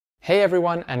Hey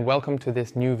everyone, and welcome to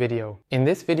this new video. In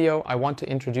this video, I want to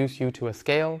introduce you to a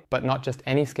scale, but not just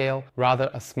any scale, rather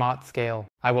a smart scale.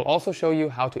 I will also show you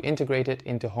how to integrate it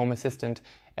into Home Assistant,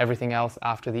 everything else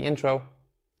after the intro.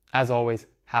 As always,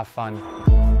 have fun.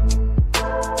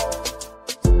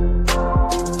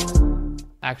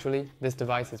 Actually, this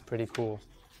device is pretty cool.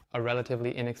 A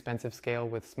relatively inexpensive scale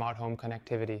with smart home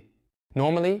connectivity.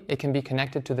 Normally, it can be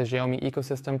connected to the Xiaomi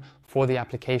ecosystem for the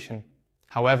application.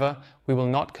 However, we will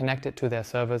not connect it to their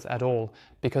servers at all,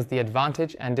 because the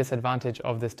advantage and disadvantage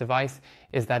of this device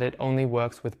is that it only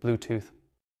works with Bluetooth.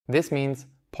 This means,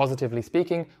 positively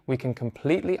speaking, we can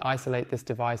completely isolate this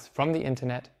device from the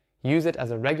internet, use it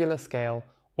as a regular scale,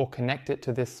 or connect it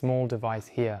to this small device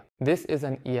here. This is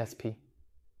an ESP,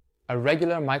 a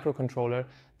regular microcontroller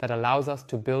that allows us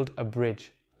to build a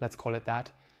bridge, let's call it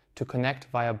that, to connect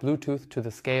via Bluetooth to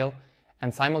the scale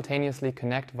and simultaneously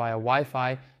connect via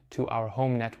Wi-Fi to our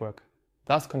home network,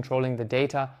 thus controlling the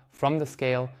data from the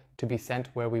scale to be sent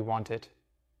where we want it.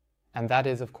 And that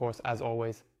is, of course, as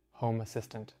always, Home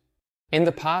Assistant. In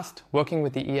the past, working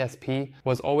with the ESP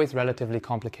was always relatively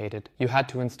complicated. You had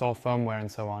to install firmware and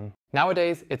so on.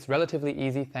 Nowadays, it's relatively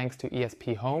easy thanks to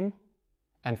ESP Home,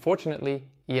 and fortunately,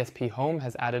 ESP Home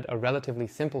has added a relatively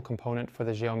simple component for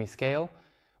the Xiaomi Scale,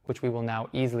 which we will now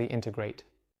easily integrate.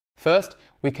 First,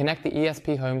 we connect the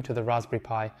ESP Home to the Raspberry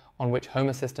Pi on which Home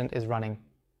Assistant is running.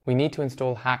 We need to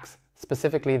install hacks,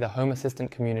 specifically the Home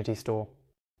Assistant community store.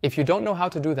 If you don't know how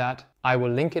to do that, I will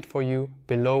link it for you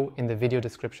below in the video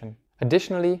description.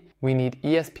 Additionally, we need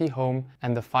ESP Home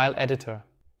and the file editor.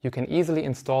 You can easily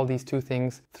install these two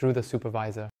things through the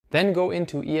supervisor. Then go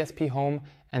into ESP Home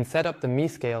and set up the Mi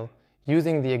Scale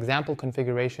using the example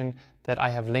configuration that I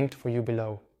have linked for you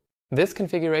below. This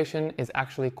configuration is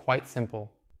actually quite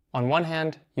simple. On one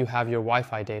hand, you have your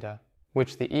Wi-Fi data,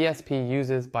 which the ESP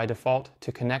uses by default to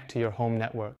connect to your home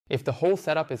network. If the whole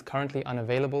setup is currently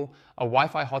unavailable, a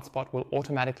Wi-Fi hotspot will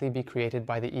automatically be created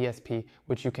by the ESP,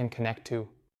 which you can connect to.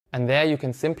 And there you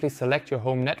can simply select your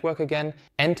home network again,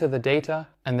 enter the data,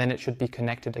 and then it should be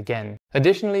connected again.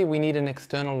 Additionally, we need an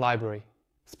external library,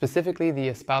 specifically the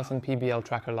Espouse and PBL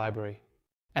Tracker library.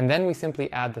 And then we simply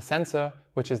add the sensor,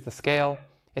 which is the scale.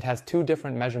 It has two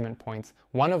different measurement points,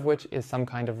 one of which is some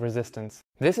kind of resistance.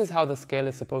 This is how the scale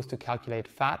is supposed to calculate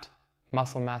fat,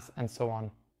 muscle mass, and so on,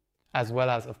 as well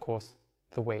as, of course,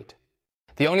 the weight.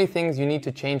 The only things you need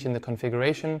to change in the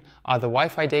configuration are the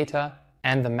Wi-Fi data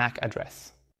and the MAC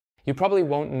address. You probably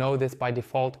won't know this by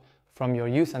default from your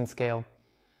USEN scale.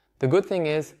 The good thing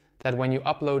is that when you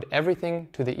upload everything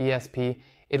to the ESP,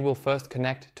 it will first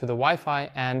connect to the Wi-Fi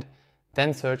and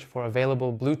then search for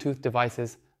available Bluetooth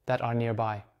devices that are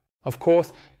nearby. Of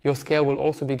course, your scale will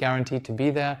also be guaranteed to be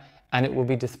there, and it will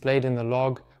be displayed in the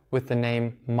log with the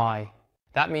name My.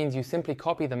 That means you simply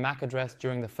copy the MAC address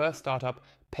during the first startup,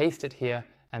 paste it here,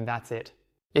 and that's it.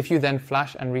 If you then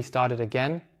flash and restart it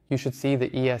again, you should see the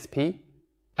ESP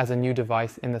as a new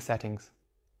device in the settings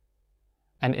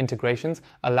and integrations,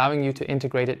 allowing you to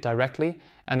integrate it directly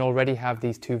and already have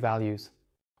these two values.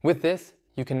 With this,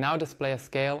 you can now display a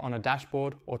scale on a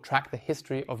dashboard or track the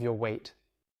history of your weight.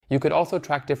 You could also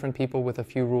track different people with a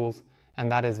few rules, and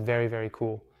that is very, very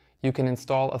cool. You can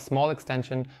install a small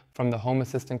extension from the Home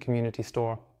Assistant community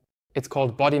store. It's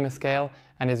called Body Scale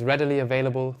and is readily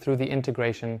available through the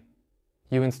integration.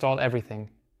 You install everything.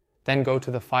 Then go to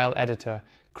the file editor,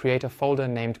 create a folder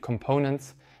named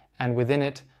Components, and within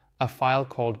it, a file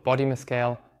called Body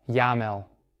Scale YAML.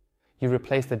 You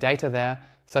replace the data there,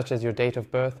 such as your date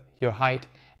of birth, your height,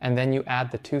 and then you add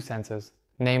the two sensors,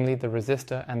 namely the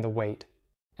resistor and the weight.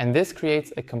 And this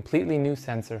creates a completely new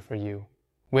sensor for you,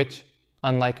 which,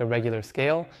 unlike a regular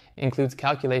scale, includes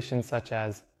calculations such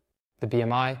as the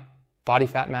BMI, body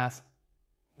fat mass,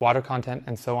 water content,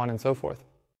 and so on and so forth.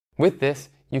 With this,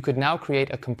 you could now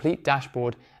create a complete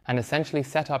dashboard and essentially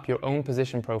set up your own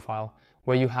position profile,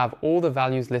 where you have all the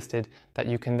values listed that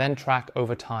you can then track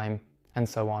over time, and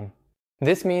so on.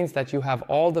 This means that you have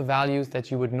all the values that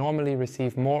you would normally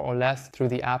receive more or less through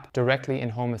the app directly in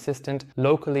Home Assistant,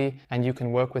 locally, and you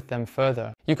can work with them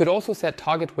further. You could also set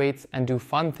target weights and do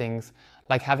fun things,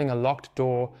 like having a locked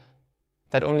door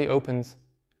that only opens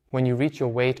when you reach your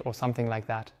weight or something like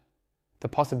that. The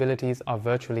possibilities are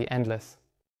virtually endless.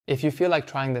 If you feel like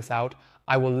trying this out,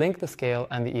 I will link the scale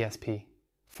and the ESP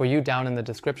for you down in the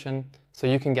description so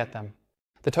you can get them.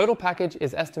 The total package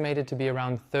is estimated to be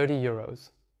around 30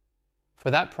 euros. For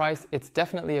that price, it's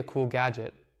definitely a cool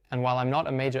gadget, and while I'm not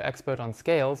a major expert on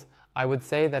scales, I would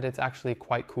say that it's actually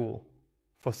quite cool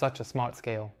for such a smart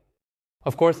scale.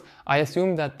 Of course, I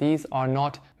assume that these are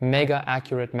not mega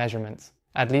accurate measurements,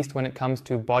 at least when it comes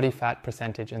to body fat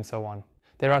percentage and so on.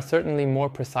 there are certainly more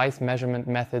precise measurement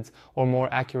methods or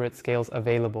more accurate scales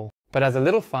available. But as a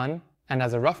little fun, and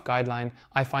as a rough guideline,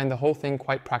 I find the whole thing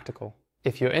quite practical.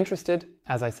 If you're interested,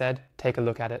 as I said, take a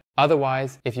look at it.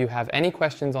 Otherwise, if you have any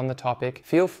questions on the topic,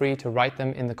 feel free to write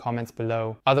them in the comments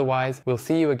below. Otherwise, we'll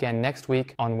see you again next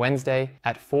week on Wednesday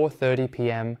at 4:30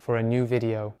 p.m. for a new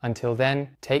video. Until then,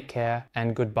 take care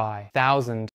and goodbye. 1000